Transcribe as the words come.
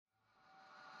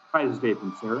Hi, this is Dave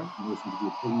from Sarin, and listen to the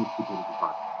Epitome of Stupidity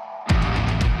podcast.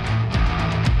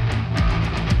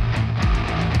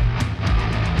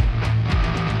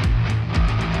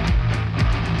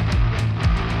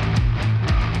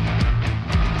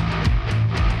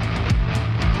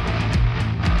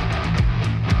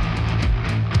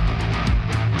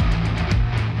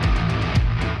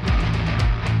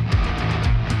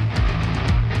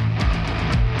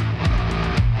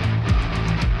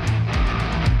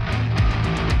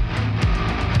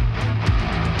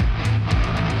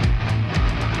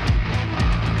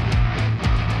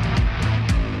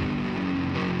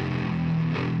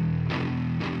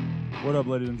 What up,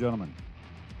 ladies and gentlemen?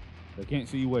 I can't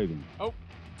see you waving. Oh,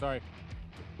 sorry.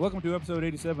 Welcome to episode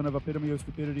 87 of Epitome of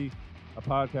Stupidity, a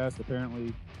podcast.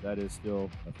 Apparently, that is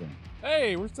still a thing.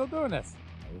 Hey, we're still doing this.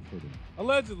 We're still doing it.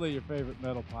 Allegedly your favorite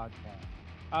metal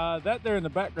podcast. That there in the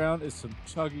background is some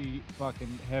chuggy,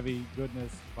 fucking heavy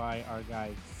goodness by our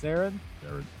guy Sarin.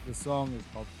 The song is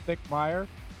called Thick Mire,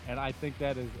 and I think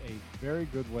that is a very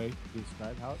good way to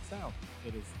describe how it sounds.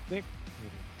 It is thick, it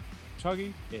is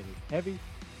chuggy, it is heavy,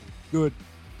 good.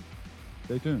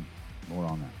 Stay tuned. More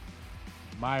on that.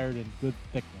 Mired in good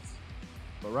thickness.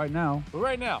 But right now,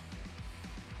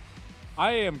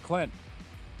 I am Clint.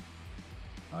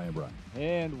 I am Brian.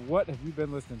 And what have you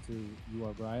been listening to? You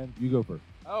are Brian. You go first.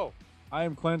 Oh, I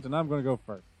am Clint, and I'm going to go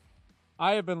first.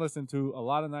 I have been listening to a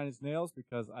lot of Nine Inch Nails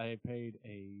because I paid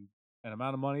an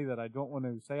amount of money that I don't want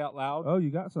to say out loud. Oh, you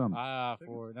got some.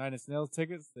 For Nine Inch Nails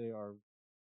tickets. They are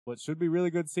what should be really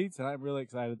good seats, and I'm really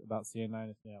excited about seeing Nine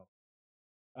Inch Nails.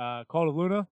 Call of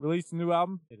Luna released a new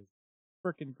album. It is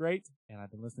freaking great, and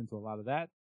I've been listening to a lot of that.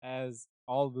 As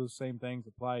all of those same things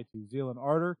apply to Zealand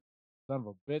Ardor. Son of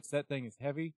a bitch, that thing is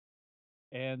heavy.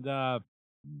 And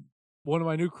one of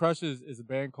my new crushes is a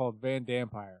band called Van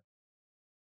Dampire.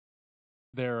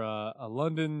 They're a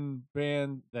London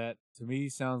band that, to me,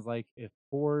 sounds like if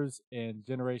Fours and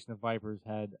Generation of Vipers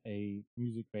had a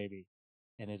music baby,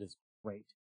 and it is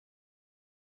great.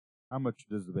 How much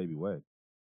does the baby weigh?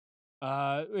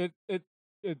 It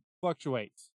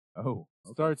fluctuates. Oh,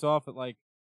 okay. Starts off at like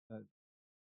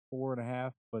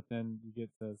 4.5, but then you get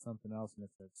to something else, and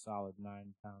it's a solid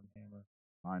 9-pound hammer.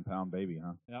 9-pound baby,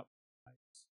 huh? Yep.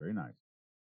 Nice. Very nice.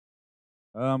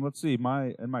 Let's see.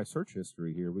 In my search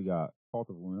history here, we got Cult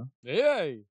of Luna.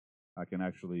 Yay! I can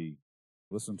actually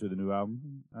listen to the new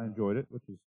album. I enjoyed it, which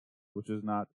is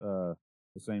not the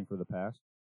same for the past.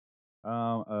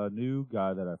 A new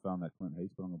guy that I found that Clint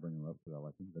hates, but I'm gonna bring him up because I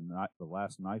like him. The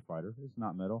Last Knife Fighter. It's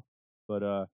not metal, but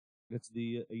it's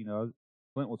the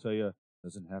Clint will tell you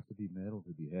doesn't have to be metal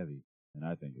to be heavy, and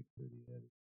I think it's pretty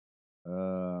heavy.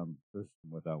 There's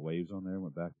Without Waves on there.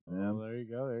 Went back to them. Oh, there you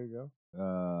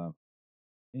go.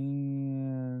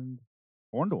 And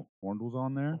Horndle. Horndle's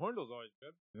on there. Horndle's always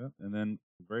good. Yeah, and then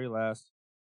the very last,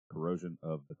 Corrosion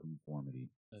of the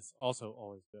Conformity. That's also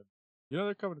always good. You know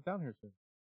they're coming to town here soon.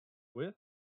 With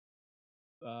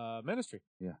Ministry.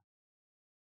 Yeah.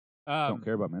 Don't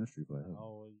care about Ministry, but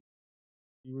oh,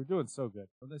 you were doing so good.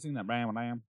 Don't they sing that Bam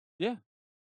Bam? Yeah.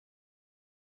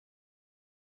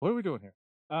 What are we doing here?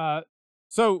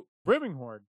 So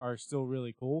Brimminghorn are still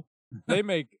really cool. They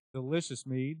make delicious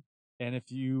mead, and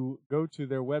if you go to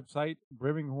their website,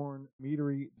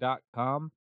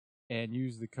 brimminghornmeadery.com, and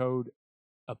use the code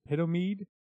EPITOMEAD,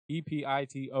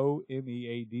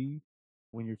 EPITOMEAD,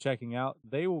 when you're checking out,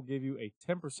 they will give you a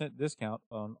 10% discount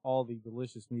on all the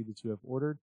delicious mead that you have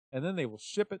ordered, and then they will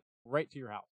ship it right to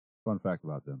your house. Fun fact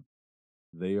about them.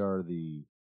 They are the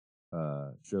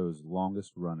show's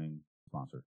longest running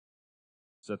sponsor.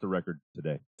 Set the record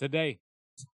today. They've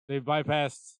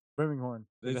bypassed Brimminghorn.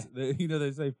 They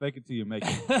say fake it till you make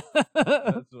it.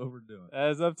 That's what we're doing.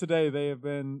 As of today, they have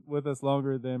been with us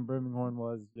longer than Brimminghorn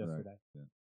was yesterday. Right. Yeah.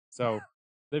 So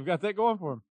they've got that going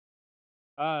for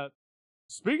them.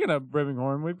 Speaking of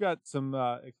Brimminghorn, we've got some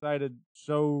excited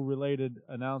show-related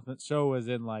announcements. Show as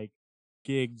in, like,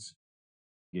 gigs.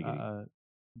 The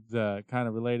kind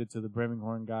of related to the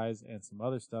Brimminghorn guys and some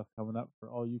other stuff coming up for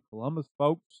all you Columbus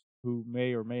folks who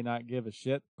may or may not give a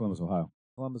shit. Columbus,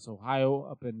 Ohio,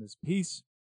 up in this piece.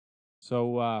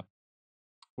 So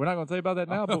we're not going to tell you about that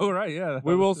now. But right, yeah.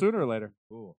 We will sooner or later.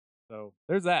 Cool. So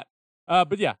there's that.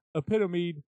 But yeah,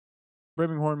 Epitomead,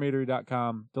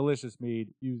 BrimminghornMeadery.com, delicious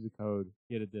mead. Use the code,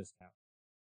 get a discount.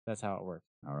 That's how it works.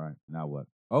 All right. Now what?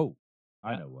 Oh,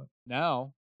 I know what.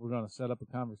 Now we're going to set up a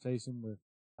conversation with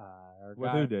our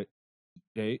with guy.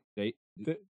 Who?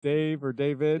 Dave or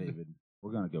David? David.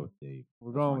 We're going to go with Dave.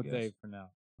 We're going with Dave for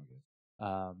now. Okay.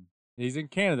 He's in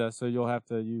Canada, so you'll have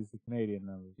to use the Canadian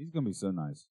numbers. He's going to be so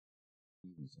nice.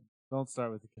 Don't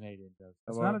start with the Canadian joke.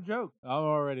 That's not a joke. I'm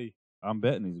already I'm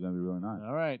betting he's going to be really nice.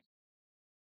 All right.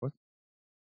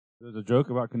 There's a joke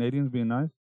about Canadians being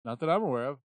nice. Not that I'm aware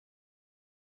of.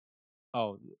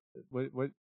 Oh,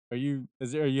 what are you?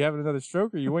 Are you having another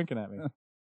stroke? Or are you winking at me?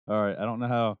 All right, I don't know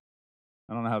how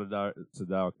to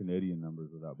dial Canadian numbers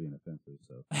without being offensive.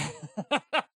 So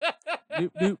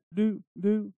doop doop doop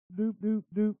doop doop doop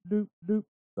doop doop doop.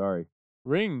 Sorry.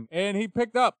 Ring, and he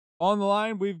picked up on the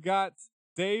line. We've got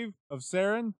Dave of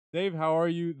Sarin. Dave, how are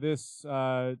you this?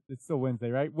 It's still Wednesday,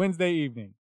 right? Wednesday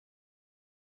evening.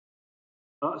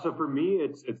 So for me,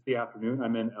 it's the afternoon.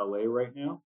 I'm in LA right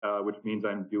now, which means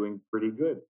I'm doing pretty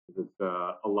good. It's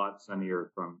a lot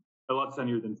sunnier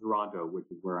than Toronto, which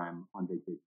is where I'm on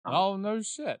vacation from. Oh no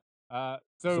shit.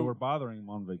 So we're bothering him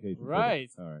on vacation,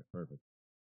 right? All right, perfect.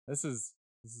 This is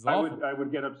awful. I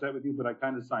would get upset with you, but I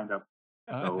kind of signed up.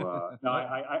 So no,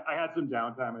 I had some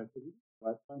downtime, and I said,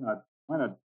 why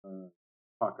not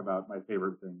talk about my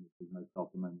favorite thing, which is myself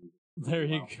and my music. There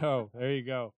you go. There you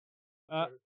go.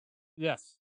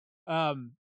 Yes.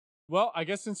 Well, I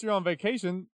guess since you're on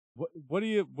vacation, what do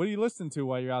you listen to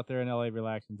while you're out there in LA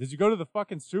relaxing? Did you go to the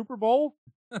fucking Super Bowl?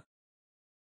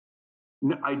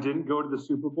 No, I didn't go to the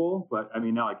Super Bowl, but I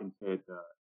mean, now I can say it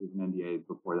was an NDA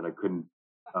before that I couldn't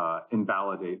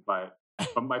invalidate. But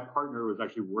my partner was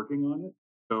actually working on it,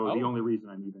 so the only reason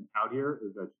I'm even out here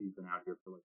is that she's been out here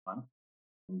for like a month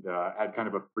and had kind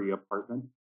of a free apartment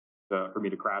for me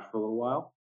to crash for a little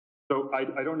while. So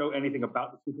I don't know anything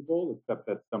about the Super Bowl except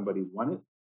that somebody won it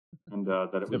and that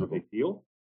it was a big deal.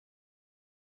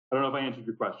 I don't know if I answered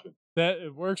your question.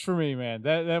 That works for me, man.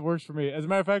 That works for me. As a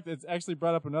matter of fact, it's actually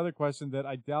brought up another question that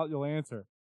I doubt you'll answer.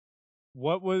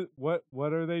 What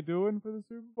are they doing for the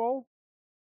Super Bowl?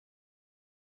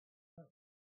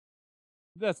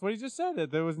 That's what he just said.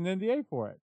 That there was an NDA for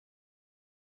it.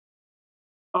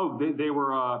 Oh, they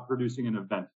were producing an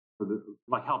event for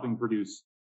helping produce,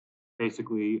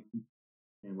 basically,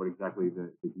 and what exactly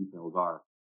the details are.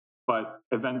 But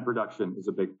event production is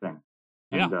a big thing,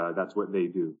 and that's what they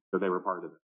do. So they were part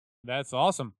of it. That's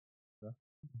awesome.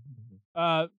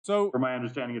 So, from my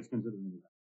understanding, it's considered an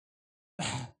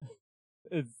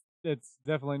event. It's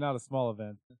definitely not a small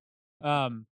event.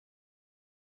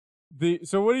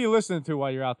 So what are you listening to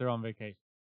while you're out there on vacation?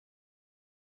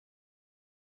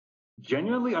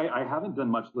 Genuinely, I haven't done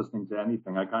much listening to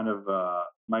anything. I kind of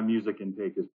my music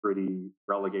intake is pretty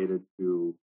relegated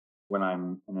to when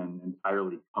I'm in an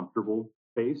entirely comfortable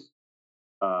space,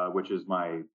 which is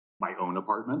my own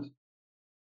apartment.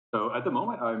 So at the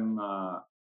moment, I'm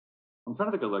trying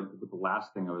to think of like what the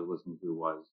last thing I was listening to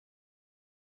was.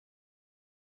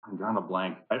 I'm drawing a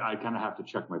blank. I kind of have to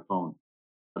check my phone.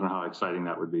 I don't know how exciting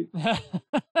that would be.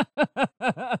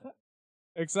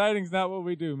 Exciting's not what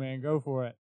we do, man. Go for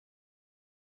it.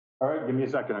 All right, give me a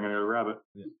second. I'm going to go grab it.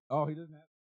 Yeah. Oh, he doesn't have.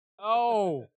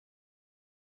 Oh.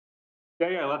 Yeah,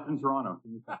 I left in Toronto.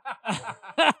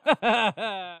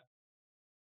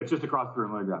 It's just across the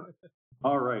room. Let me grab it.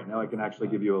 All right, now I can actually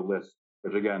give you a list.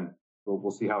 Which again,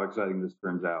 we'll see how exciting this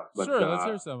turns out. But, sure, let's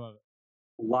hear some of it.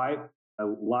 Live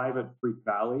at Freak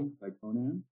Valley by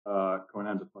Conan.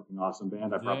 Conan's a fucking awesome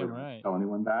band. I probably don't tell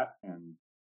anyone that. And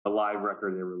the live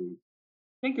record they released,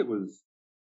 I think it was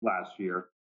last year,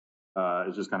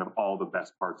 is just kind of all the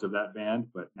best parts of that band.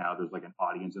 But now there's like an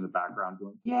audience in the background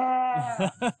going, yeah,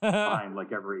 behind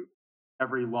like every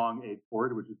long A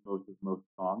chord, which is most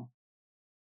songs.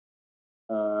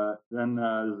 Then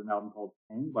there's an album called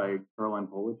Pain by Caroline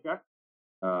Polachek.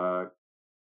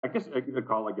 I guess I could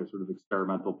call it like a sort of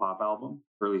experimental pop album,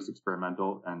 or at least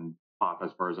experimental and pop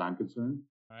as far as I'm concerned.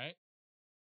 All right.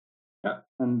 Yeah,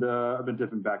 and I've been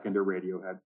dipping back into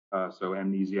Radiohead. So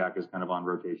Amnesiac is kind of on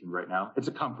rotation right now. It's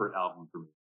a comfort album for me.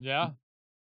 Yeah.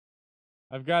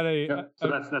 I've got a. Yeah, so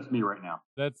that's me right now.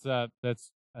 That's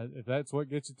if that's what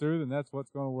gets you through, then that's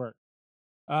what's going to work.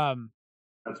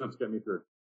 That's what's getting me through.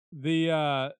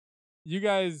 You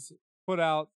guys put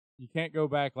out You Can't Go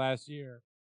Back last year,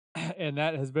 and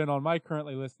that has been on my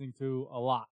currently listening to a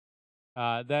lot.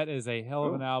 That is a hell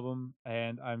of an album,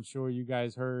 and I'm sure you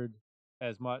guys heard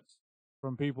as much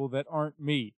from people that aren't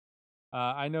me.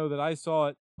 I know that I saw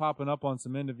it popping up on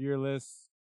some end of year lists.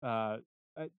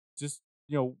 Just,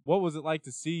 what was it like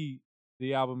to see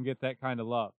the album get that kind of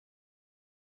love?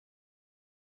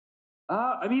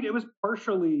 I mean, it was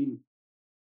partially.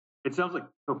 It sounds like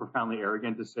so profoundly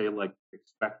arrogant to say like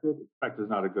expected. Expect is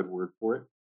not a good word for it.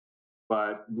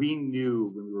 But we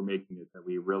knew when we were making it that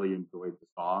we really enjoyed the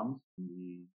songs. And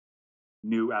we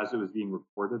knew as it was being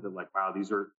recorded that like, wow,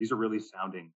 these are really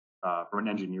sounding from an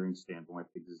engineering standpoint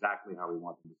exactly how we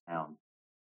want them to sound.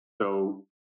 So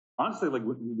honestly, like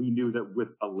we knew that with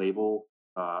a label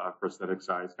of Prosthetic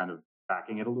Size kind of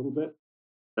backing it a little bit,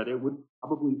 that it would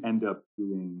probably end up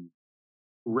doing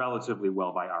relatively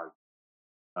well by ours,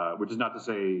 which is not to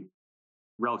say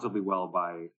relatively well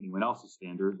by anyone else's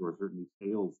standards or certainly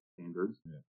sales standards.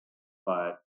 Yeah.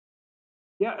 But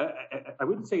yeah, I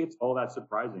wouldn't say it's all that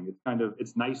surprising.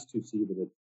 It's nice to see that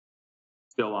it's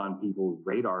still on people's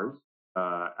radars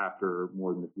after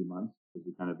more than a few months, because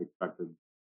we kind of expected,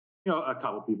 a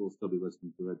couple people will still be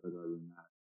listening to it, but other than that,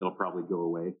 it'll probably go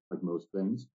away like most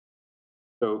things.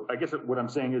 So I guess what I'm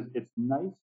saying is it's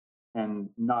nice and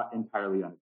not entirely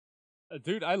unexpected.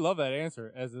 Dude, I love that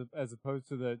answer as opposed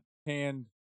to the canned.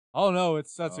 Oh no,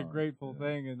 it's such a grateful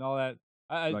thing and all that.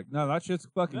 No, that shit's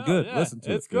fucking good. Yeah, Listen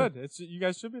to it. It's good. It's you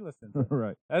guys should be listening to it.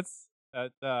 Right. That's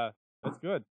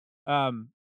good.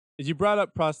 As you brought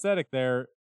up prosthetic there,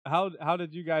 how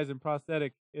did you guys in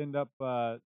prosthetic end up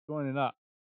joining up?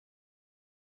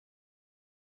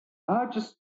 I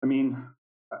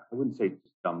wouldn't say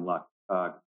just dumb luck.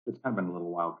 It's kind of been a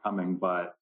little while coming,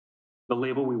 but the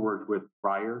label we worked with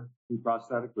prior to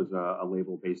prosthetic was a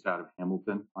label based out of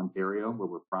Hamilton, Ontario, where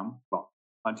we're from. Well,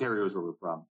 Ontario is where we're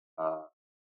from.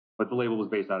 But the label was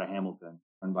based out of Hamilton,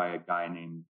 run by a guy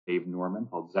named Dave Norman,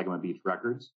 called Zegama Beach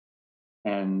Records.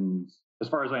 And as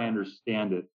far as I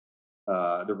understand it,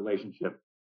 the relationship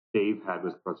Dave had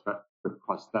with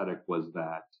prosthetic was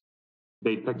that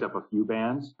they picked up a few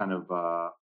bands kind of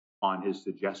on his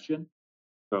suggestion.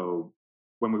 So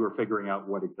when we were figuring out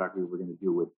what exactly we were going to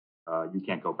do with You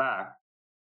Can't Go Back,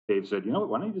 Dave said,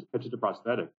 why don't you just pitch it to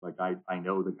prosthetic? Like, I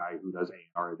know the guy who does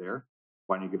A&R there.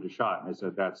 Why don't you give it a shot? And I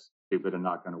said, that's stupid and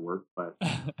not going to work, but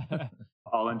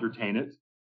I'll entertain it.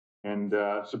 And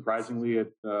surprisingly,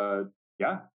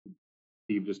 Steve,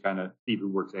 who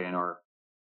works A&R,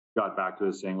 got back to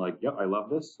us saying like, yep, I love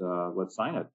this. Let's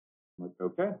sign it. I'm like,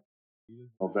 okay.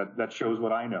 Well, that shows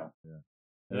what I know. Yeah.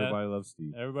 Everybody loves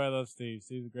Steve. Everybody loves Steve.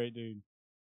 Steve's a great dude.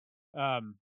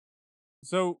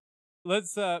 So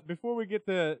let's before we get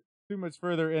too much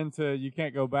further into You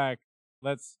Can't Go Back,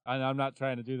 I'm not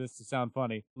trying to do this to sound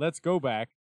funny. Let's go back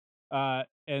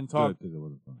and talk. Good, 'cause it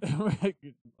wasn't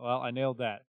funny. Well, I nailed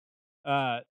that.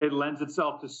 It lends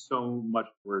itself to so much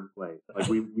wordplay. Like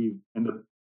we in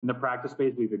the practice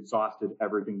phase, we've exhausted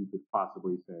everything you could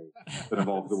possibly say that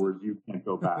involves the words "you can't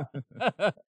go back."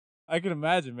 I can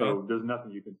imagine, man. So there's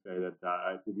nothing you can say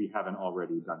that we haven't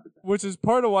already done today. Which is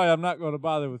part of why I'm not going to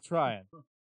bother with trying.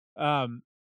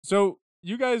 So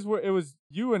you guys it was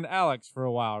you and Alex for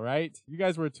a while, right? You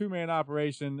guys were a 2-man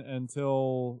operation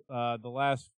until the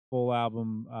last full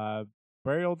album,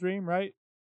 Burial Dream, right?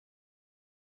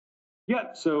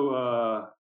 Yeah. So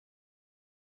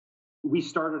we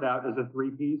started out as a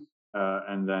 3-piece,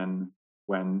 and then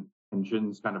when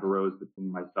tensions kind of arose between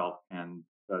myself and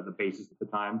the bassist at the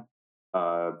time,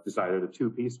 decided a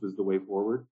 2-piece was the way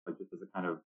forward, like just as a kind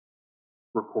of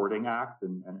recording act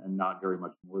and not very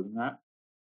much more than that.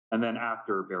 And then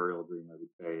after Burial Dream, I would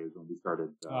say, is when we started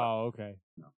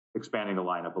expanding the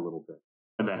lineup a little bit,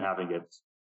 and then having it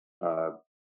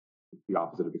the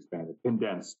opposite of expanded,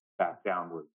 condensed back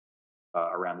downward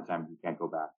around the time You Can't Go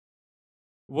Back.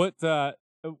 What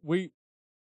we,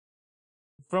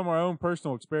 from our own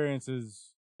personal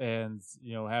experiences and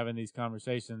having these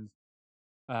conversations,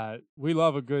 we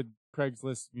love a good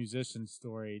Craigslist musician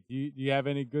story. Do you have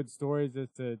any good stories as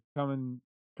to coming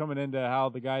into how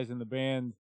the guys in the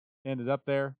band ended up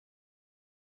there?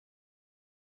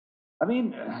 I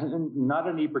mean, not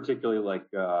any particularly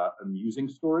amusing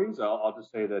stories. I'll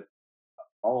just say that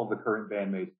all of the current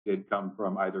bandmates did come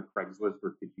from either Craigslist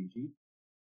or Kijiji.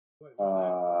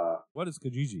 What is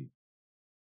Kijiji?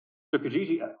 So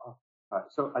Kijiji,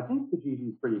 so I think Kijiji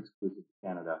is pretty exclusive to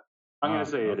Canada. I'm going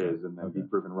to say it is, and then be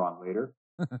proven wrong later.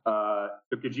 So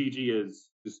Kijiji is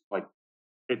just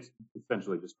it's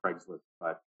essentially just Craigslist,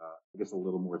 but I guess a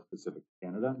little more specific to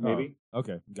Canada, maybe. Oh,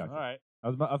 okay, gotcha. All right.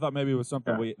 I thought maybe it was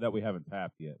something that we haven't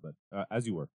tapped yet, but as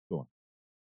you were, go on.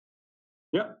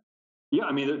 Yeah.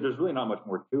 I mean, there's really not much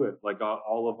more to it. Like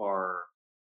all of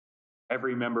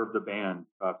every member of the band,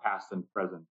 past and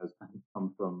present, has kind of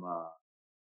come from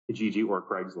Kijiji or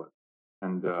Craigslist,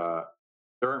 and there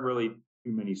aren't really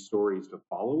too many stories to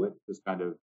follow it. Just kind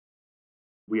of,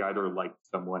 we either liked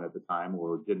someone at the time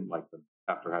or didn't like them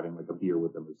after having a beer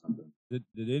with them or something.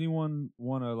 Did anyone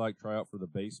want to try out for the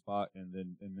bass spot and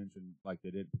mention they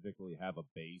didn't particularly have a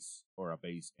bass or a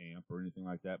bass amp or anything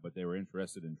like that, but they were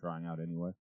interested in trying out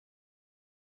anyway?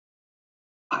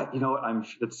 You know what?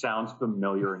 It sounds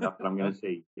familiar enough that I'm going to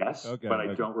say yes, but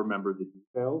I don't remember the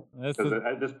details. Because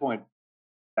at this point,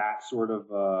 that sort of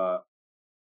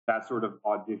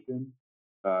audition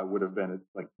would have been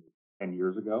 10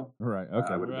 years ago. Right.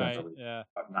 Okay. I would have been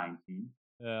about 19.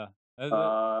 Yeah.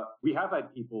 We have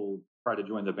had people try to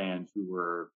join the band who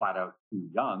were flat out too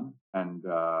young. And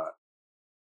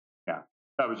yeah,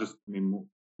 that was just, I mean,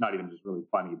 not even just really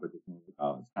funny, but just like,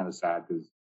 oh, it's kind of sad because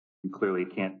you clearly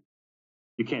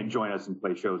you can't join us and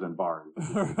play shows in bars.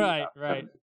 Right.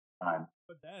 Time.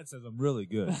 But Dad says I'm really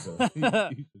good, so you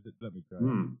should let me try.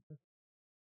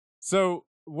 So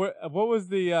what was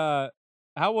the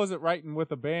how was it writing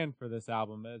with a band for this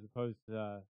album as opposed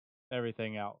to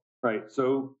everything else? Right.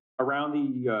 So around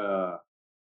the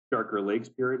Darker Lakes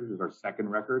period, which was our second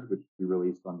record, which we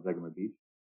released on Zegama Beach.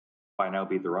 By Now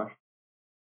Beat the Rush.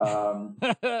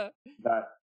 That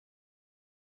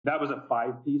was a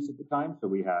 5-piece at the time. So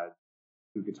we had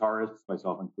 2 guitarists,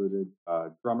 myself included,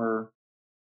 drummer,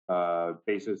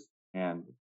 bassist, and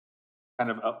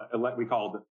kind of we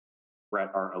called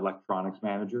Brett our electronics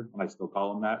manager, and I still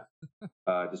call him that,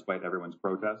 despite everyone's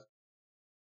protest.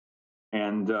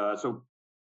 And so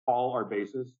Paul, our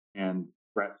bassist, and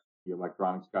Brett, the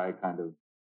electronics guy, kind of,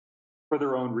 for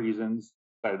their own reasons,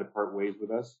 decided to part ways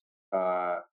with us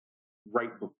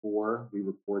right before we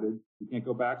recorded You Can't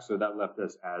Go Back. So that left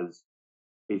us as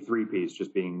a 3-piece,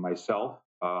 just being myself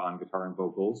on guitar and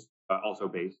vocals, also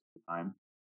bass at the time,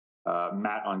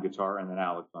 Matt on guitar, and then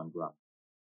Alex on drums.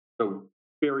 So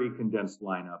very condensed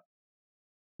lineup.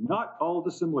 Not all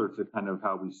dissimilar to kind of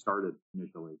how we started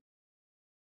initially.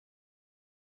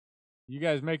 You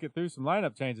guys make it through some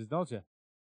lineup changes, don't you?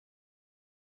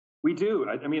 We do.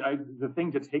 I mean, the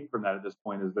thing to take from that at this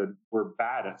point is that we're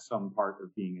bad at some part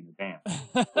of being in a band,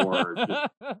 or just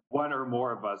one or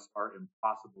more of us are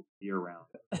impossible to be around,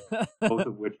 both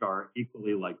of which are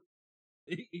equally likely.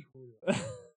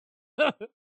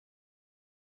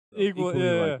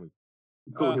 Equally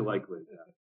likely. Yeah.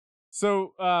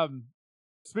 So,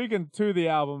 speaking to the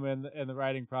album and the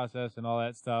writing process and all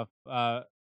that stuff,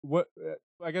 what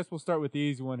I guess we'll start with the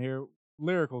easy one here: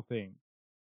 lyrical theme.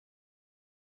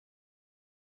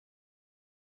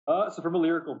 So from a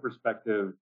lyrical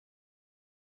perspective,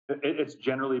 it's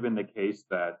generally been the case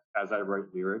that as I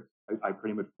write lyrics, I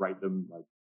pretty much write them like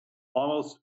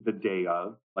almost the day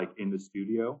of, like in the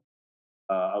studio.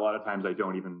 A lot of times I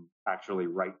don't even actually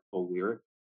write full lyrics.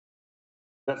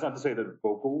 That's not to say that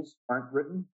vocals aren't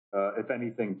written. If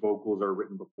anything, vocals are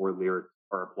written before lyrics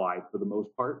are applied for the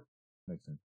most part. Makes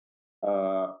sense.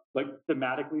 Like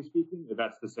thematically speaking,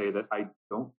 that's to say that I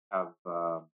don't have,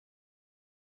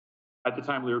 at the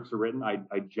time lyrics are written, I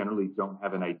generally don't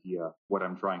have an idea what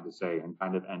I'm trying to say and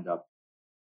kind of end up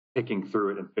picking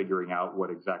through it and figuring out what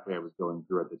exactly I was going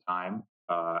through at the time,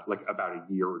 like about a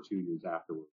year or 2 years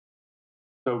afterwards.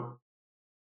 So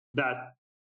that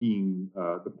being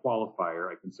the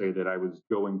qualifier, I can say that I was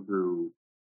going through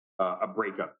a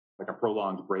breakup, like a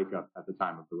prolonged breakup at the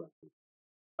time of the record.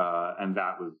 And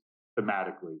that was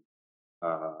thematically,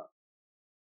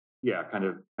 kind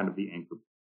of the anchor.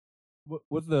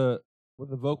 With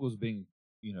the vocals being,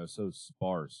 so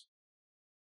sparse,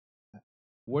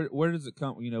 where does it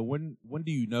come? When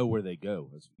do you know where they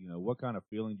go? What kind of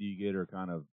feeling do you get, or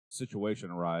kind of situation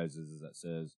arises that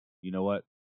says, you know what,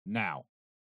 now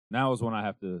is when I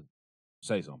have to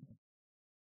say something?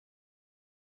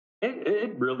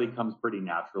 It really comes pretty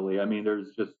naturally. I mean,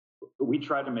 we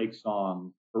try to make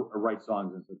songs or write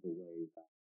songs in such a way that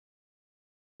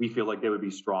we feel like they would be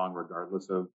strong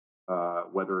regardless of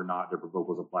whether or not there were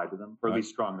vocals applied to them, or at least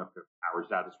strong enough for our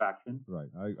satisfaction. Right.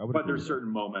 I would. But there's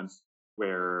certain moments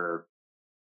where,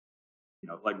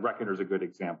 like Reckoner's a good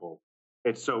example.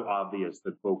 It's so obvious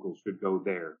that vocals should go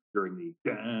there during the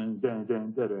dun, dun,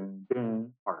 dun, dun, dun,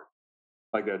 dun part.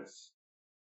 Like it's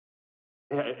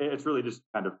really just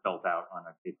kind of felt out on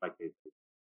a case by case basis.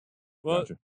 Well,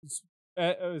 gotcha.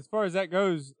 As far as that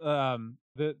goes,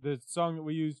 the song that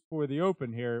we used for the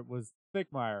open here was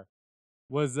Thickmire.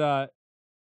 Was that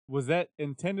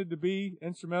intended to be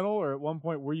instrumental, or at one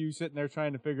point were you sitting there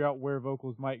trying to figure out where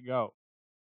vocals might go?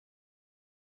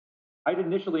 I'd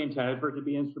initially intended for it to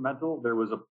be instrumental. There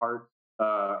was a part,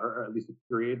 or at least a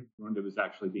period, when it was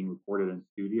actually being recorded in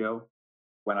studio,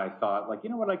 when I thought, like, you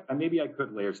know what, maybe I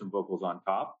could layer some vocals on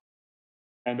top.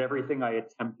 And everything I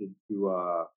attempted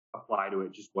to apply to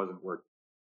it just wasn't working.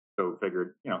 So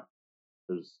figured,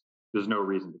 there's no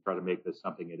reason to try to make this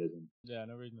something it isn't. Yeah,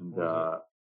 no reason. And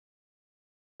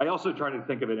I also try to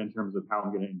think of it in terms of how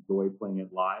I'm going to enjoy playing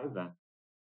it live. And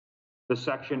the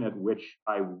section at which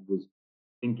I was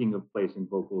thinking of placing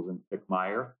vocals in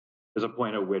Thickmire is a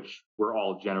point at which we're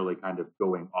all generally kind of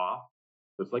going off.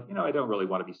 So it's like, I don't really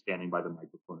want to be standing by the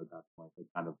microphone at that point. I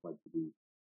kind of like to be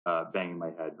banging my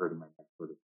head, hurting my neck,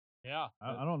 sort of. Yeah.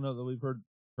 I don't know that we've heard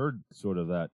sort of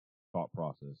that thought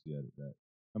process yet.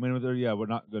 I mean, we're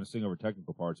not going to sing over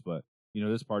technical parts, but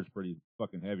this part's pretty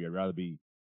fucking heavy. I'd rather be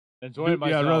enjoying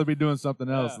myself. I'd rather be doing something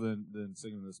else Yeah. than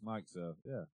singing this mic. So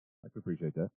yeah, I can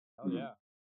appreciate that. Oh yeah.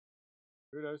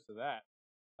 Kudos to that.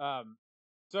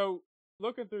 So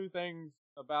looking through things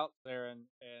about Sarin,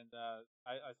 and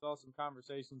I saw some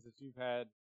conversations that you've had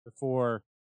before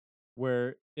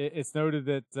where it's noted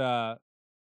that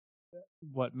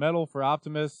metal for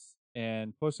optimists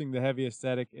and pushing the heavy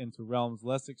aesthetic into realms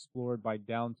less explored by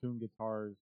down-tuned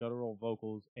guitars, guttural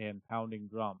vocals, and pounding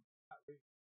drums.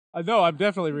 No, I'm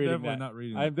definitely reading Definitely that. not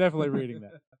reading I'm that. definitely reading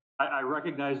that. I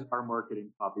recognize our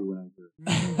marketing copy when I hear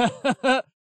it.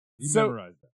 You So-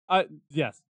 memorized that.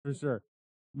 Yes, for sure.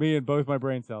 Me and both my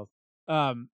brain cells.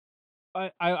 I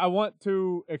want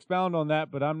to expound on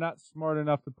that, but I'm not smart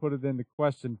enough to put it into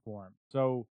question form.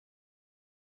 So,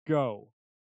 go.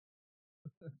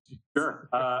 Sure.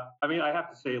 I mean, I have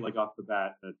to say, like off the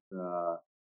bat, that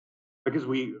because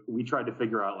we tried to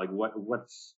figure out like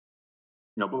what's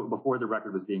before the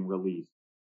record was being released,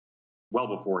 well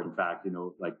before, in fact,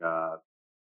 like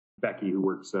Becky, who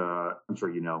works, I'm sure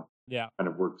Yeah. kind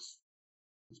of works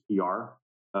as PR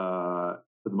for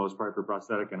the most part for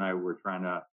Prosthetic, and I were trying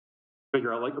to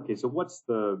figure out like, okay, so what's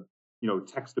the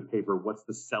text to paper, what's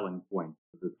the selling point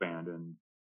of this band, and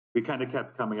we kind of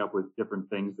kept coming up with different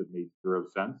things that made zero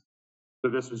sense.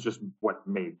 So this was just what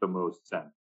made the most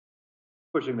sense.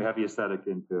 Pushing the heavy aesthetic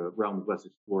into realms less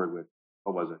explored with,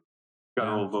 what was it?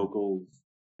 Guttural vocals,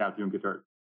 down-tuned guitar,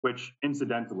 which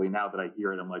incidentally, now that I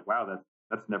hear it, I'm like, wow,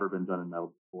 that's never been done in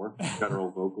metal before.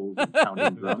 Guttural vocals and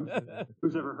pounding drums.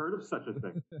 Who's ever heard of such a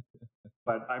thing?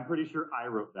 But I'm pretty sure I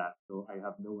wrote that, so I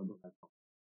have no one but myself.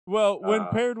 Well, when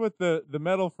paired with the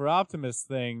metal for optimists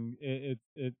thing, it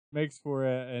makes for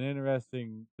an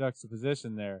interesting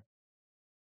juxtaposition there.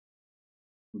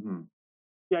 Mm-hmm.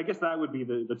 Yeah, I guess that would be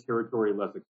the territory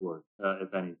less explored,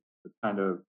 if any. It's kind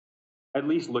of, at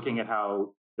least looking at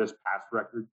how this past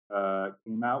record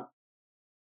came out,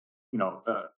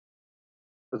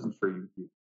 I'm sure you've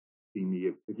seen me,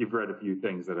 if you've read a few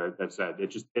things that I've said,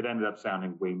 it ended up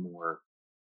sounding way more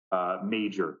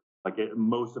major. Like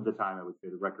most of the time, I would say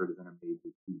the record is in a major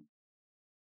key.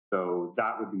 So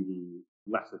that would be the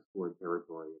less explored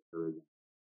territory if there isn't.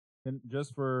 And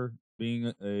just for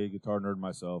being a guitar nerd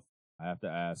myself, I have to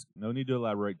ask, no need to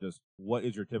elaborate, just what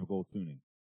is your typical tuning?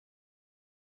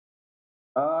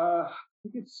 I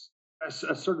think it's a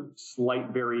sort of slight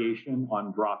variation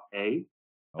on drop A,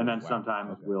 and then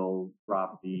sometimes we'll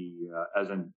drop the, as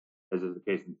is the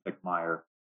case in Thickmeyer,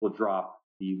 we'll drop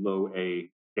the low A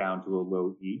down to a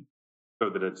low E, so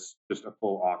that it's just a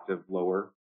full octave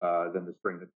lower than the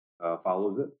string that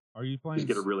follows it. Are you playing? Just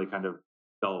get a really kind of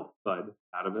dull thud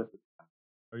out of it.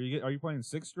 Are you playing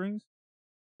 6 strings,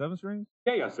 7 strings?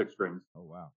 Yeah, 6 strings. Oh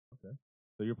wow, okay.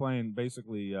 So you're playing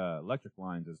basically electric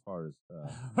lines as far as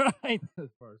Right.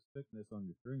 as far as thickness on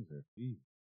your strings there. Jeez.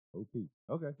 OP.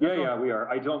 Okay. Yeah, we are.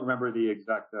 I don't remember the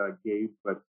exact gauge,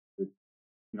 but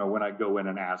when I go in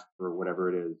and ask for whatever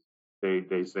it is,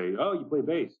 they say, "Oh, you play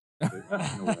bass." No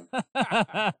way. All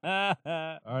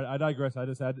right, I digress. I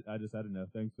just had to know.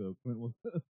 Thanks. So Clint,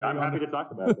 I'm happy to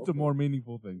talk about it. to more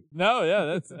meaningful things. No, yeah,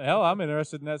 that's hell. I'm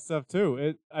interested in that stuff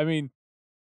too. I mean,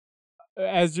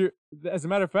 as a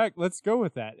matter of fact, let's go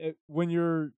with that. When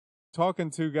you're talking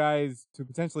to guys to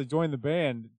potentially join the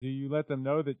band, do you let them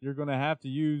know that you're going to have to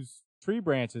use tree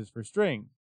branches for strings?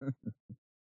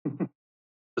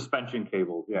 Suspension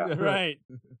cables, yeah. Right.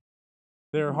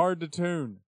 They're hard to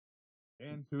tune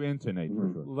And to intonate,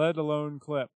 for sure. let alone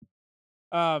clip.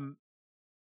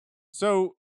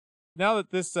 So now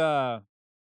that this album's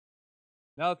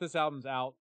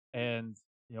out, and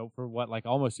for what, like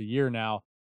almost a year now,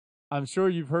 I'm sure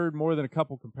you've heard more than a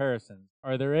couple comparisons.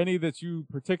 Are there any that you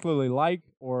particularly like,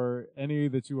 or any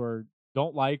that you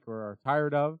don't like or are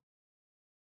tired of?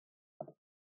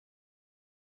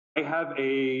 I have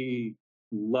a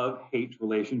love-hate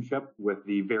relationship with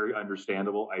the very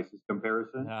understandable ISIS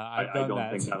comparison. I don't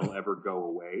think that'll ever go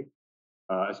away,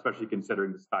 especially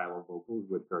considering the style of vocals,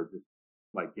 which are just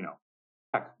like,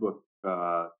 textbook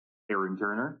Aaron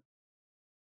Turner.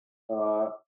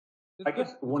 I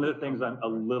guess one of the things I'm a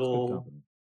little,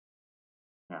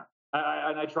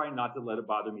 I try not to let it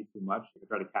bother me too much. I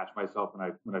try to catch myself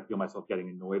when I feel myself getting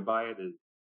annoyed by it. Is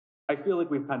I feel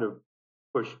like we've kind of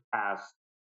pushed past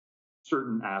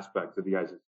certain aspects of the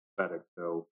ISIS aesthetic.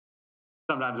 So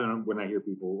sometimes when I hear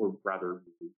people, or rather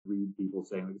read people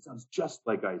saying like, it sounds just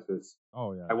like ISIS,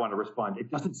 Oh yeah. I want to respond, it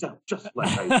doesn't sound just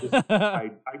like ISIS.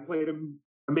 I played a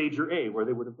major A where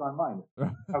they would have gone minor.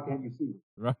 How can't you see it?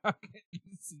 Right.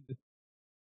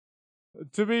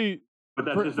 To be But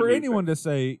that's For anyone to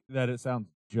say that it sounds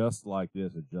just like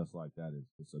this or just like that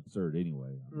is absurd anyway.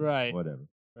 I mean, Right. Whatever.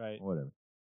 right. Whatever.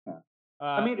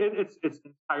 I mean, it's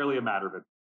entirely a matter of it.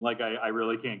 Like, I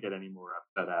really can't get any more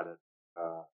upset at it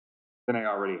than I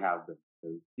already have been.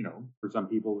 Because, for some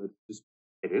people,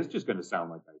 it is just going to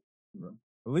sound like I.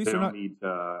 At least they they're don't not. need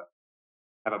to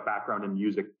have a background in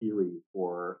music theory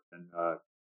or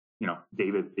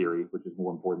David theory, which is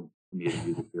more important to me than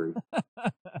music theory.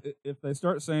 If they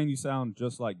start saying you sound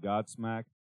just like Godsmack,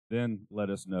 then let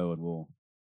us know and we'll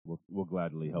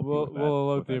gladly help you with that.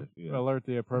 We'll alert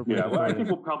the appropriate. Yeah, well, I think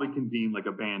we'll probably convene like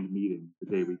a band meeting the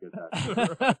day we get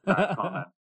that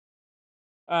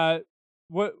comment.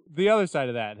 What the other side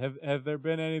of that? Have there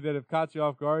been any that have caught you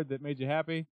off guard that made you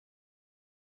happy?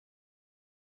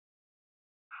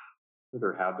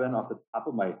 There have been, off the top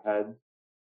of my head.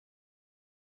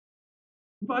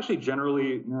 Well, actually,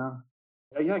 generally, no.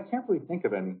 Yeah, I can't really think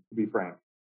of any, to be frank.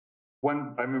 I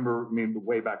remember,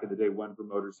 way back in the day, one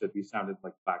promoter said we sounded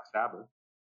like Black Sabbath,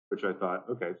 which I thought,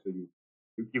 okay, so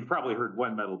you've probably heard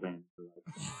one metal band for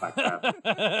Black Sabbath.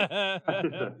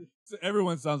 So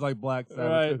everyone sounds like Black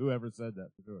Sabbath, right. Whoever said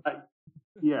that. For sure.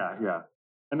 Yeah.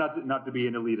 And not to be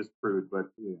an elitist prude, but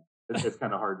it's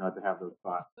kind of hard not to have those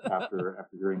thoughts after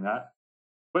hearing that.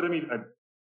 But I mean,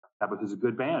 Sabbath is a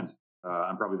good band.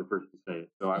 I'm probably the first to say it,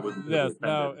 so I wasn't as much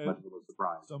of a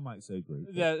surprise. Some might say great.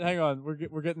 Yeah, hang on,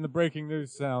 we're getting the breaking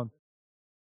news sound.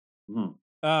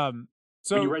 Mm-hmm.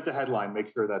 So when you write the headline,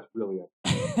 make sure that's really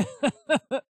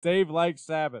it. Dave likes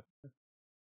Sabbath.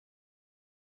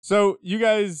 So you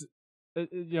guys,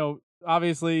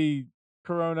 obviously,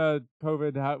 Corona,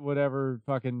 COVID, whatever,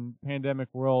 fucking pandemic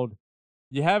world,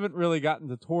 you haven't really gotten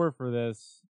to tour for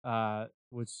this,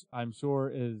 which I'm sure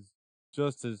is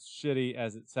just as shitty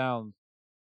as it sounds.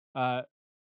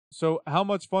 So how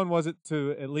much fun was it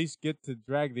to at least get to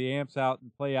drag the amps out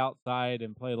and play outside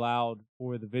and play loud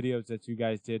for the videos that you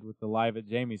guys did with the Live at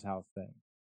Jamie's House thing?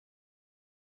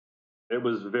 It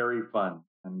was very fun.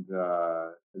 And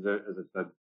as I said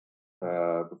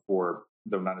before,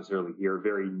 though not necessarily here,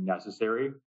 very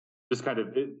necessary. Just kind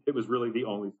of, it was really the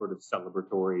only sort of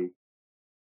celebratory,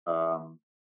 not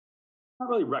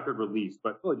really record release,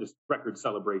 but really just record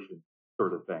celebration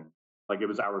sort of thing. Like, it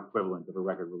was our equivalent of a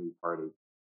record release party.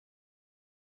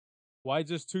 Why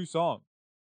just 2 songs?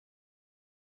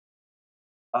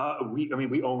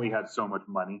 We only had so much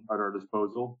money at our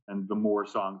disposal, and the more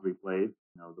songs we played,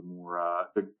 the more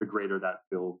the greater that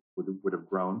bill would have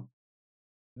grown.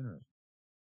 Interesting.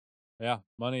 Yeah,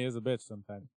 money is a bitch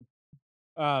sometimes.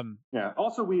 Yeah.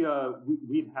 Also,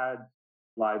 we'd had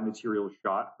live material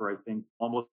shot for, I think,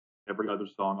 almost every other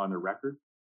song on the record.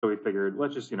 So we figured,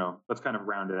 let's just, let's kind of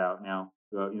round it out now.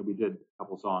 We did a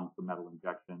couple songs for Metal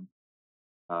Injection.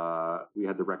 We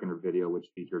had the Reckoner video, which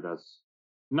featured us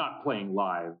not playing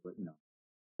live, but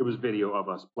it was video of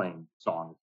us playing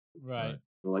songs. Right.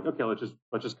 We're like, okay, let's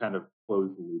just kind of close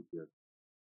the loop here.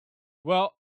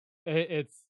 Well,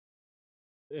 it's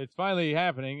finally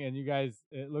happening, and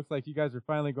it looks like you guys are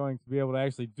finally going to be able to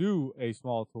actually do a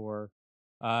small tour.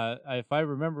 If I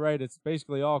remember right, it's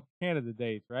basically all Canada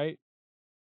dates, right?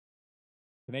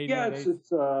 Canadian dates? It's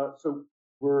so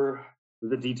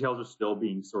the details are still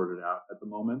being sorted out at the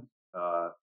moment,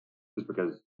 just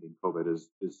because COVID is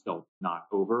still not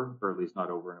over, or at least not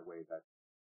over in a way that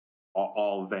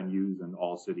all venues and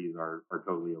all cities are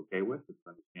totally okay with. It's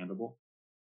understandable.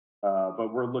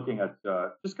 But we're looking at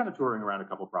just kind of touring around a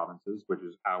couple provinces, which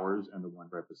is ours and the one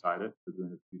right beside it. We're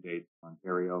doing a few dates in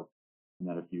Ontario and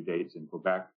then a few dates in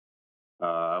Quebec.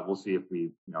 We'll see if we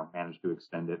manage to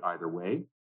extend it either way.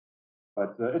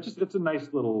 But it's a nice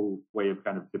little way of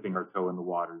kind of dipping our toe in the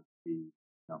water we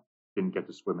didn't get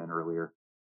to swim in earlier.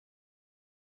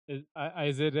 Is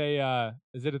it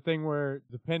a thing where,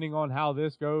 depending on how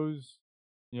this goes,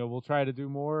 we'll try to do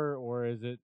more, or is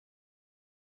it?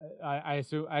 I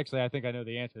assume, actually, I think I know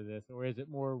the answer to this. Or is it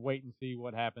more wait and see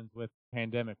what happens with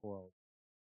pandemic world?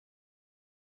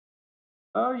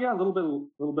 Yeah, a little bit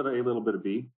A, little bit of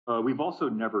B. We've also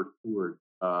never toured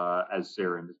as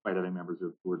Sarin, despite having members who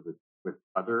have toured with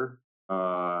other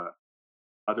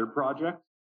projects.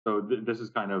 So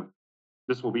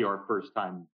this will be our first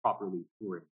time properly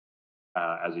touring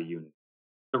as a unit.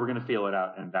 So we're going to feel it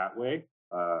out in that way.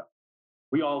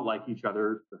 We all like each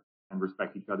other and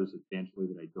respect each other substantially,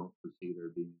 but I don't foresee there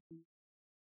being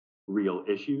real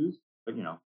issues. But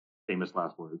famous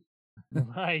last words.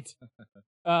 Right.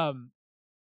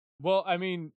 Well, I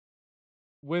mean,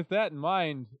 with that in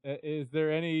mind, is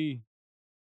there any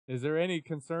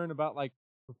concern about like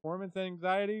performance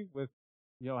anxiety with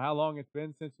how long it's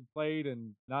been since you played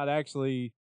and not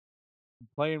actually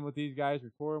playing with these guys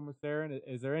or touring with Sarin?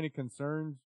 Is there any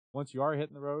concerns once you are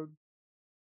hitting the road?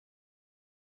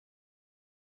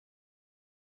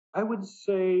 I would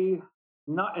say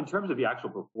Not in terms of the actual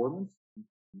performance,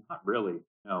 not really.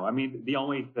 No, I mean the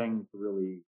only thing to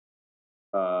really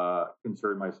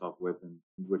concern myself with, and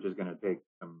which is going to take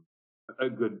a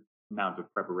good amount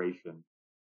of preparation,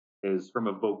 is from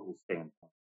a vocal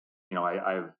standpoint. You know,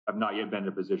 I've not yet been in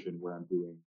a position where I'm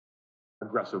doing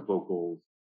aggressive vocals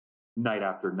night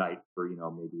after night for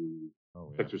maybe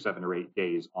 6 or 7 or 8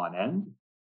 days on end.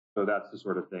 So that's the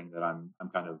sort of thing that I'm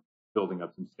kind of building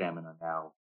up some stamina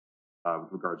now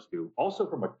with regards to. Also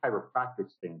from a chiropractic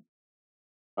standpoint,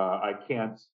 I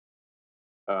can't.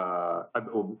 I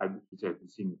should say I've been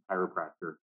seeing a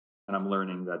chiropractor, and I'm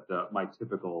learning that my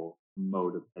typical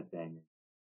mode of headbanging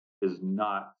is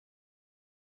not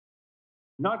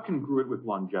congruent with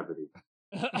longevity,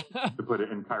 to put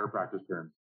it in chiropractic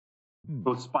terms,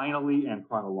 both spinally and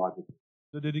chronologically.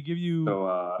 So did he give you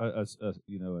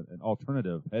an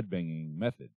alternative headbanging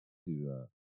method to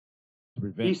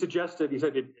prevent? He suggested. He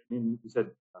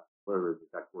said. Whatever the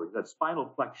exact word. That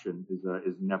spinal flexion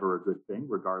is never a good thing,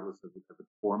 regardless of the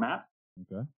format.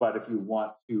 Okay. But if you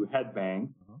want to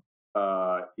headbang,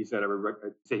 he said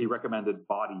he recommended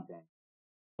body bang,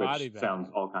 which sounds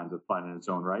all kinds of fun in its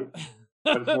own right.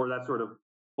 But it's more that sort of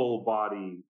full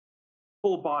body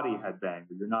headbang,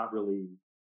 where you're not really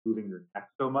moving your neck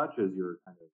so much as you're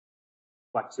kind of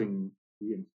flexing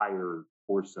the entire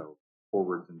torso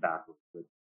forwards and backwards, which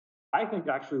I think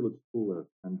actually looks cooler,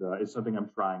 and it's something I'm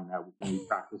trying now when we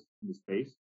practice in the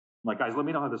space. I'm like, guys, let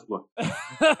me know how this looks.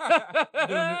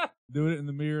 Doing it in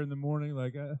the mirror in the morning,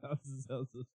 like, how's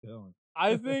this going?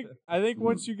 I think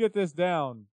once you get this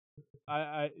down,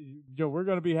 we're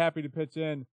going to be happy to pitch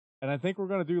in, and I think we're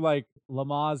going to do like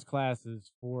Lamaze classes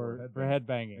for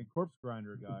headbanging. And Corpse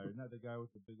Grinder guy, isn't that the guy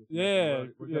with the biggest? Yeah,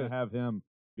 we're going to have him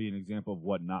be an example of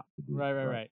what not to do.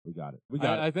 Right. We got it. We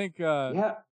got it. I think.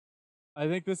 I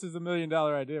think this is $1 million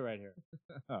idea right here.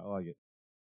 I like it.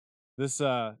 This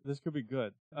could be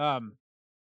good. I've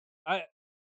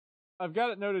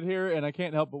got it noted here, and I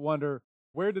can't help but wonder,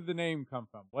 where did the name come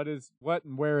from? What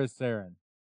and where is Sarin?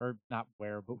 Or not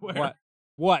where, but where?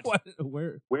 What?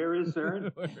 Where is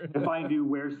Sarin? If I knew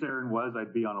where Sarin was,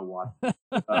 I'd be on a watch.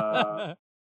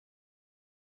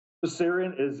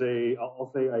 Sarin is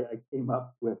I'll say I came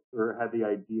up with or had the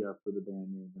idea for the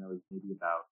band name when I was maybe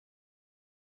about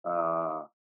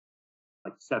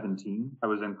like 17. I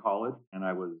was in college, and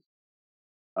I was,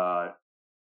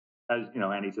 as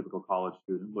any typical college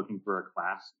student, looking for a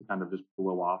class to kind of just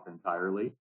blow off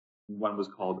entirely. One was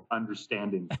called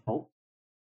Understanding Cult.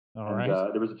 All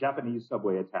right. There was a Japanese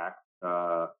subway attack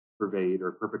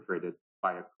perpetrated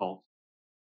by a cult,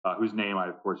 whose name I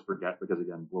of course forget because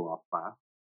again, blow off class.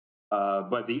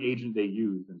 But the agent they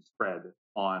used and spread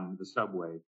on the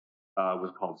subway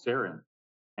was called Sarin,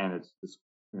 and it's this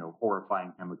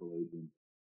horrifying chemical agent.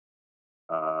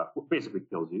 Basically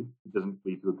kills you. It doesn't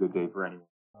lead to a good day for anyone.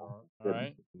 All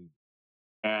right.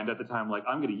 And at the time, like,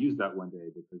 I'm going to use that one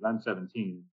day because I'm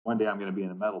 17. One day I'm going to be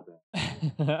in a metal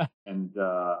band. And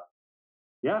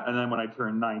and then when I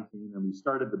turned 19 and we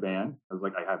started the band, I was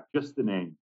like, I have just the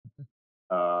name.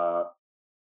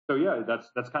 So yeah,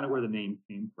 that's kind of where the name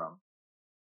came from.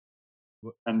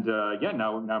 And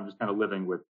now I'm just kind of living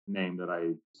with the name that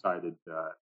I decided to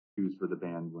choose for the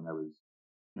band when I was,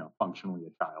 functionally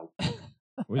a child.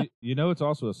 Well, it's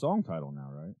also a song title now,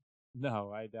 right?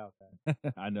 No, I doubt that.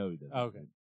 I know he does. Okay.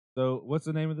 So what's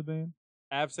the name of the band?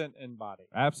 Absent and Body.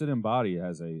 Absent and Body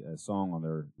has a song on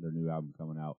their new album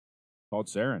coming out called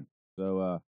Sarin.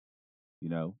 So,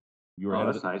 you were. Oh,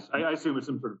 that's nice. I assume it's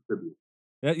some sort of tribute.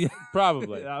 Yeah.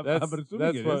 Probably. I'm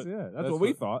assuming it is. Yeah, that's what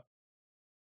we thought.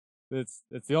 It's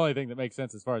the only thing that makes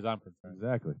sense as far as I'm concerned.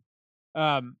 Exactly.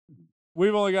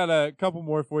 We've only got a couple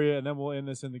more for you, and then we'll end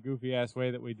this in the goofy ass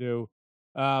way that we do.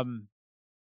 I'm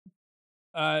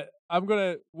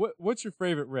gonna. What's your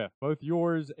favorite riff, both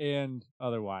yours and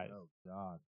otherwise? Oh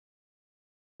God,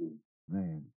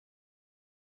 man!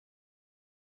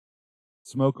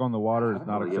 Smoke on the Water is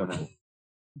not acceptable.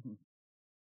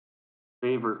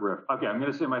 Favorite riff. Okay, I'm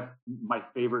gonna say my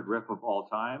favorite riff of all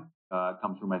time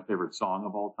comes from my favorite song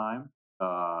of all time.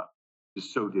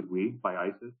 Is "So Did We" by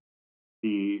ISIS.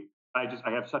 I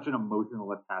have such an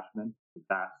emotional attachment to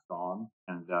that song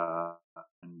and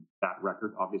that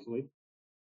record, obviously.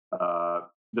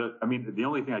 The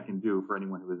only thing I can do for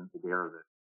anyone who isn't aware of it,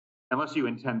 unless you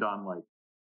intend on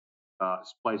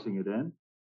splicing it in,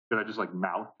 could I just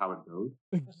mouth how it goes?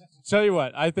 Tell you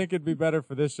what, I think it'd be better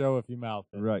for this show if you mouth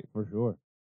it. Right, for sure.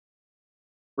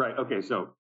 Right. Okay.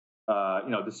 So,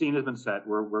 the scene has been set.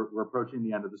 We're approaching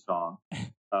the end of the song.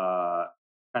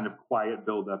 Kind of quiet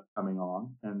build up coming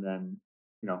on, and then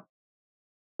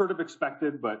sort of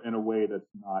expected, but in a way that's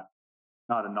not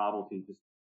a novelty. Just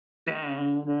This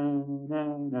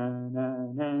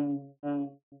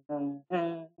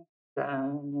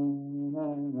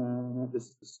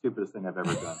is the stupidest thing I've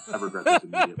ever done. I regret this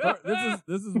immediately.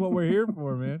 This is what we're here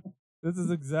for, man. This is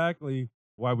exactly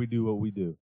why we do what we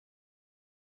do.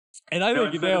 And I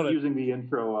think you nailed it. Using the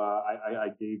intro I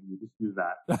gave you, just use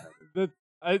that.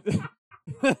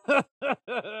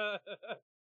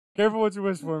 Careful what you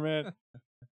wish for, man.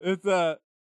 It's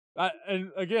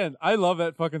and again, I love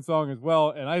that fucking song as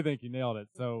well, and I think you nailed it.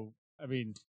 So, I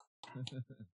mean,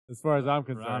 as far as I'm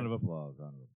concerned, round of applause.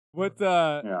 What?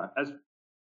 Yeah.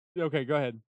 Okay, go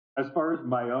ahead. As far as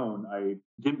my own, I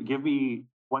give me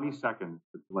 20 seconds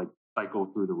to like cycle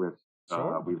through the riffs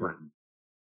we've written,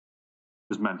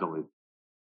 just mentally.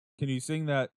 Can you sing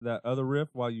that other riff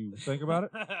while you think about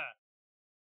it?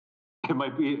 It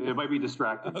might be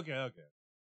distracting. Okay. Okay.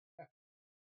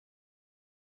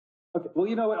 Well,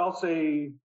 you know what? I'll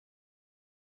say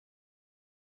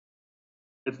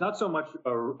it's not so much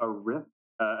a riff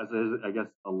as it is, I guess,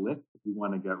 a lick. If you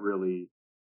want to get really,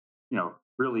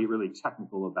 really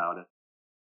technical about it.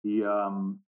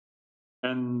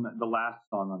 And the last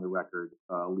song on the record,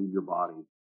 "Leave Your Body."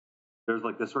 There's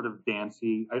like this sort of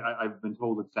dancey. I've been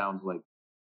told it sounds like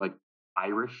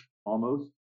Irish almost,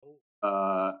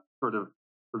 sort of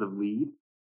lead.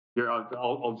 Here,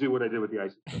 I'll do what I did with the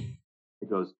ice. It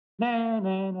goes na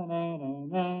na na na na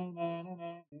na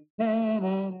na na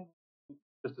na,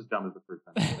 just as dumb as the first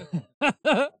time.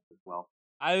 As well,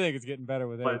 I think it's getting better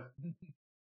with age. But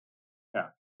yeah,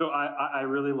 so I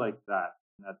really like that.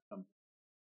 And that's something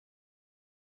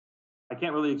I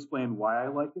can't really explain why I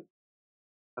like it,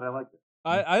 but I like it.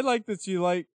 I like that you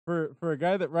like for a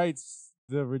guy that writes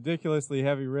the ridiculously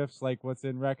heavy riffs like what's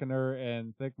in Reckoner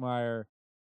and Thickmeyer.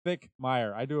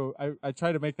 I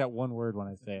try to make that one word when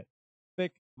I say it.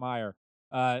 Thickmeyer.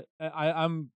 I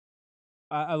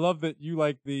love that you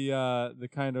like the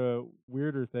kind of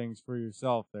weirder things for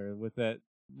yourself there with that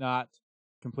not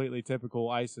completely typical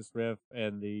ISIS riff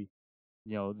and the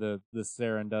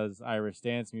Sarin does Irish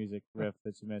dance music riff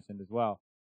that you mentioned as well.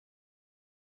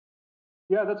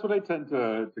 Yeah, that's what I tend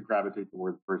to gravitate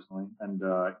towards personally, and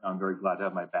I'm very glad to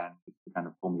have my band to kind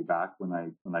of pull me back when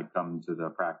I come to the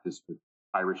practice with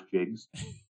Irish jigs.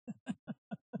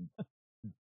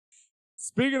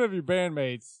 Speaking of your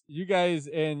bandmates, you guys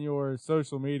and your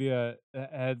social media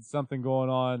had something going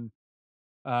on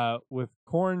with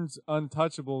Korn's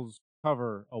Untouchables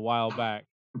cover a while back,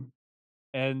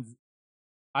 and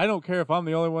I don't care if I'm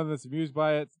the only one that's amused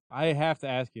by it. I have to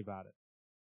ask you about it.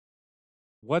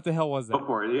 What the hell was that? Go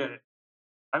for it. Yeah.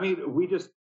 I mean, I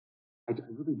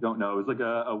really don't know. It was like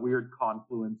a weird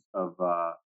confluence of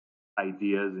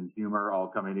ideas and humor all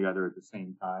coming together at the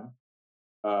same time.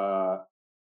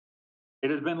 It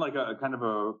has been like a kind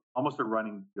of almost a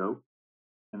running joke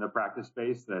in the practice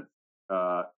space that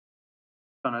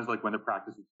sometimes like when the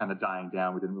practice was kind of dying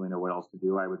down, we didn't really know what else to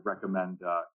do. I would recommend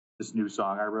this new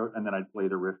song I wrote, and then I'd play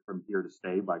the riff from "Here to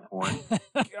Stay" by Korn.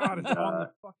 God, it's on the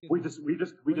fucking. We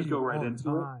just go right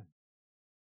into it.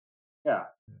 Yeah,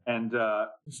 and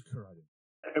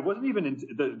it wasn't even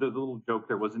the little joke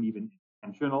there wasn't even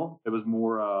intentional. It was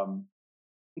more. I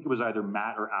think it was either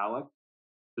Matt or Alec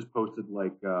just posted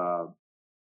like a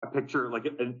picture, like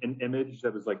an image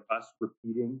that was like us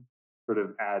repeating sort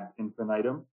of ad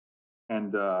infinitum,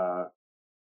 and then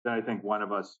I think one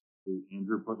of us,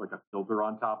 Andrew, put like a filter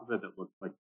on top of it that looked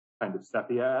like kind of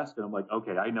sepia-esque, and I'm like,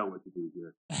 okay, I know what to do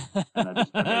here, and I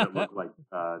made it look like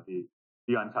the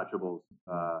Untouchables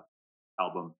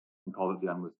album and called it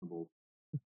the Unlistenables.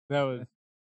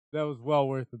 That was well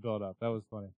worth the build up. That was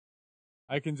funny.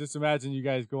 I can just imagine you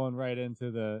guys going right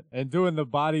into and doing the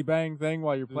body bang thing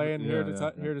while you're playing Here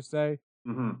to Stay.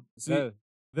 Mm-hmm. See,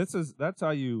 that's how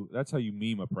you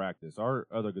meme a practice. Our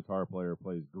other guitar player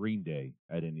plays Green Day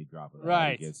at any drop of the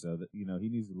hat he gets, so that he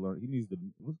needs to learn. He needs to.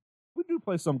 We do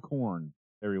play some Korn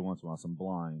every once in a while, some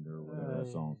Blind or whatever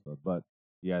that song stuff. But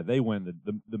yeah, they win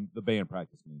the band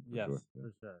practice meme.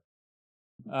 For sure.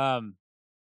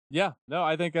 Yeah, no,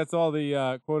 I think that's all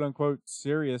the quote unquote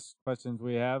serious questions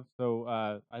we have. So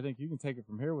I think you can take it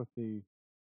from here with the.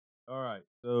 All right,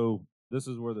 so this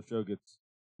is where the show gets,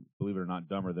 believe it or not,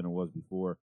 dumber than it was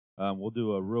before. We'll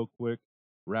do a real quick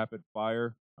rapid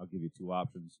fire. I'll give you two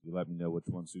options. You let me know which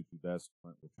one suits you best.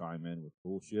 We'll chime in with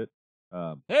bullshit.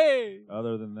 Hey!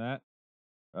 Other than that,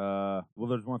 well,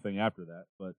 there's one thing after that,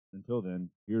 but until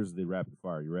then, here's the rapid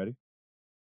fire. You ready?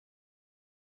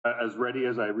 As ready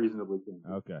as I reasonably can.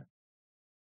 Okay.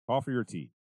 Coffee or tea?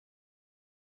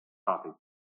 Coffee.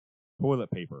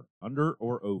 Toilet paper, under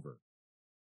or over?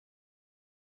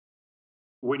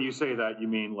 When you say that, you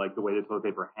mean like the way the toilet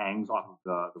paper hangs off of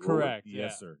the roller? Correct.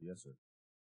 Yes, sir. Yes, sir.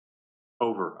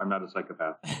 Over. I'm not a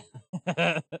psychopath.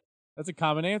 That's a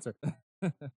common answer.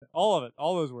 All of it.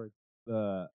 All those words.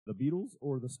 The Beatles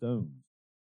or the Stones?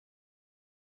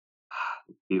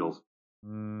 Beatles.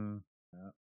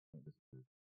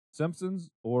 Simpsons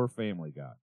or Family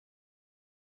Guy?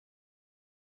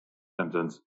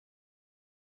 Simpsons.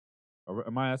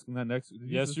 Am I asking that next?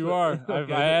 Yes, you are.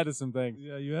 Okay. I added some things.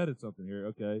 Yeah, you added something here.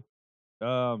 Okay.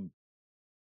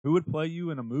 Who would play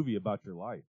you in a movie about your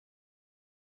life?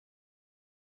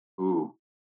 Ooh.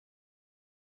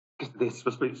 It's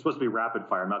supposed to be rapid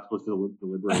fire. I'm not supposed to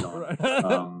deliberate on it.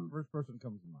 First person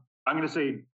comes to mind. I'm going to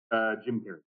say Jim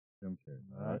Carrey. Jim Carrey.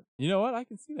 All right. You know what? I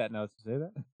can see that now that you say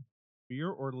that. Beer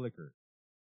or liquor?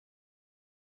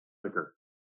 Liquor.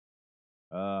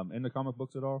 In the comic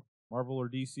books at all? Marvel or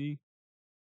DC?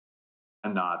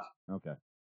 And not. Okay.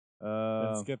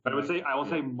 Skip But I will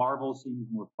say Marvel seems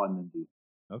more fun than DC.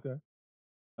 Okay.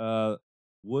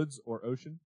 Woods or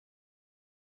ocean?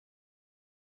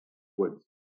 Woods.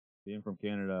 Being from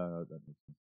Canada, that makes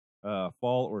sense.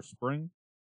 Fall or spring?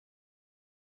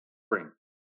 Spring.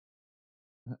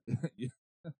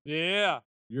 Yeah.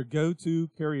 Your go-to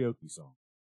karaoke song?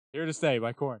 Here to Stay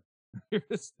by Korn. Here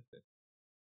to Stay.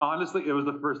 Honestly, it was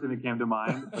the first thing that came to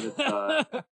mind, but it's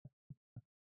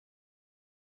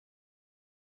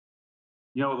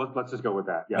let's just go with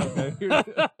that. Yeah. Okay.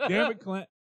 Damn it, Clint.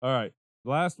 All right.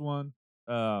 Last one.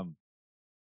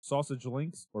 Sausage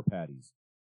links or patties?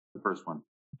 The first one.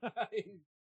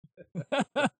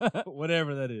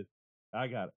 Whatever that is. I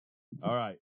got it. All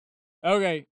right.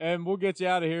 Okay, and we'll get you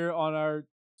out of here on our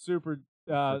super,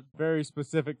 very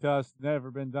specific to us,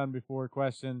 never been done before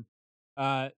question.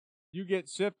 You get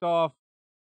shipped off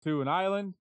to an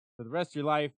island for the rest of your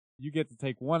life. You get to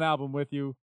take one album with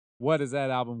you. What is that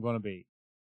album going to be?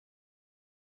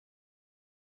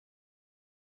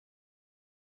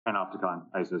 Panopticon,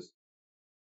 ISIS.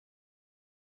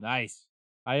 Nice.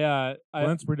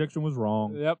 Clint's prediction was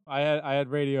wrong. Yep, I had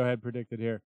Radiohead predicted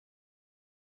here.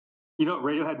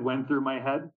 Radiohead went through my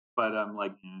head, but I'm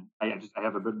like, I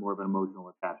have a bit more of an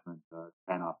emotional attachment to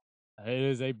Panopticon. It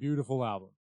is a beautiful album.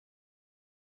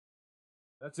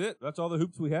 That's it. That's all the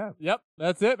hoops we have. Yep,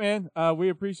 that's it, man. We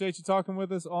appreciate you talking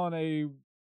with us on a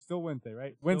still Wednesday,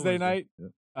 right? Wednesday night,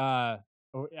 yep.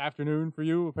 Afternoon for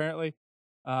you apparently.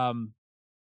 I'm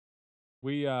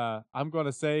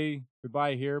gonna say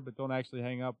goodbye here, but don't actually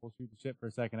hang up. We'll shoot the shit for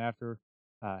a second after.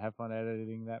 Have fun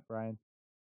editing that, Brian.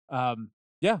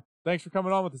 Yeah, thanks for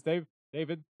coming on with us,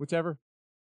 David, whichever.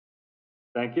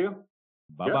 Thank you.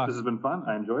 Bye-bye. Yeah, this has been fun.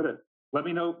 I enjoyed it. Let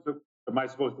me know. So, am I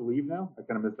supposed to leave now? I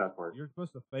kind of missed that part. You're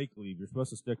supposed to fake leave. You're supposed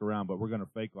to stick around, but we're going to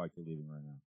fake like you're leaving right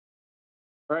now.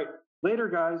 All right. Later,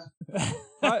 guys.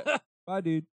 Bye. Bye,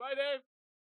 dude. Bye, Dave.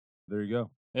 There you go.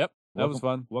 Yep, that was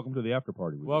fun. Welcome to the after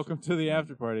party. Welcome to the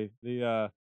after party.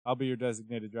 I'll be your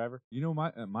designated driver. You know,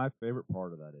 my favorite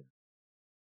part of that is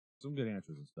some good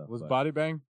answers and stuff. Was Body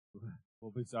Bang?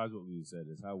 Well, besides what we said,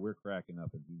 is how we're cracking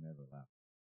up and he never laughed.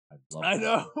 I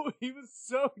know. He was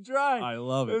so dry. I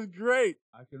love it. It was great.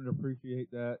 I can appreciate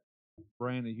that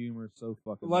brand of humor so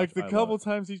fucking like much. The couple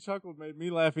times he chuckled made me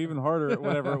laugh even harder at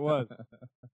whatever it was.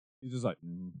 He's just like,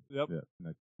 Yep.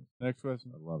 Yeah, next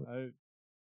question. I love it.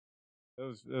 It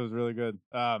was really good.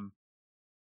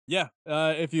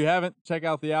 If you haven't, check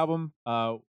out the album.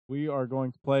 We are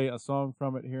going to play a song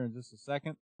from it here in just a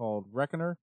second called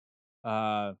Reckoner.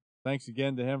 Thanks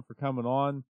again to him for coming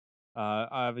on.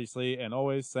 Obviously, and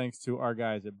always thanks to our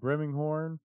guys at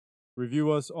Brimminghorn.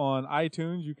 Review us on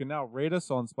iTunes. You can now rate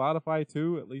us on Spotify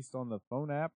too, at least on the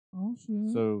phone app. Oh,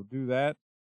 shit. So do that.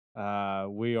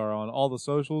 We are on all the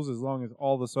socials, as long as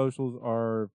all the socials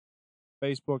are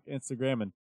Facebook, Instagram,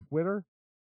 and Twitter.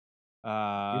 Get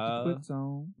the twits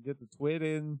on. Get the twit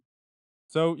in.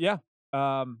 So yeah,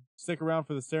 stick around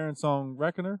for the Sarin song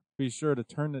Reckoner. Be sure to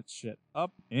turn that shit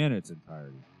up In its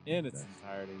entirety. in its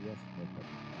entirety. Yes.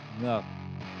 No.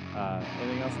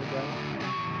 Anything else,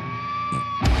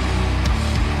 Brian?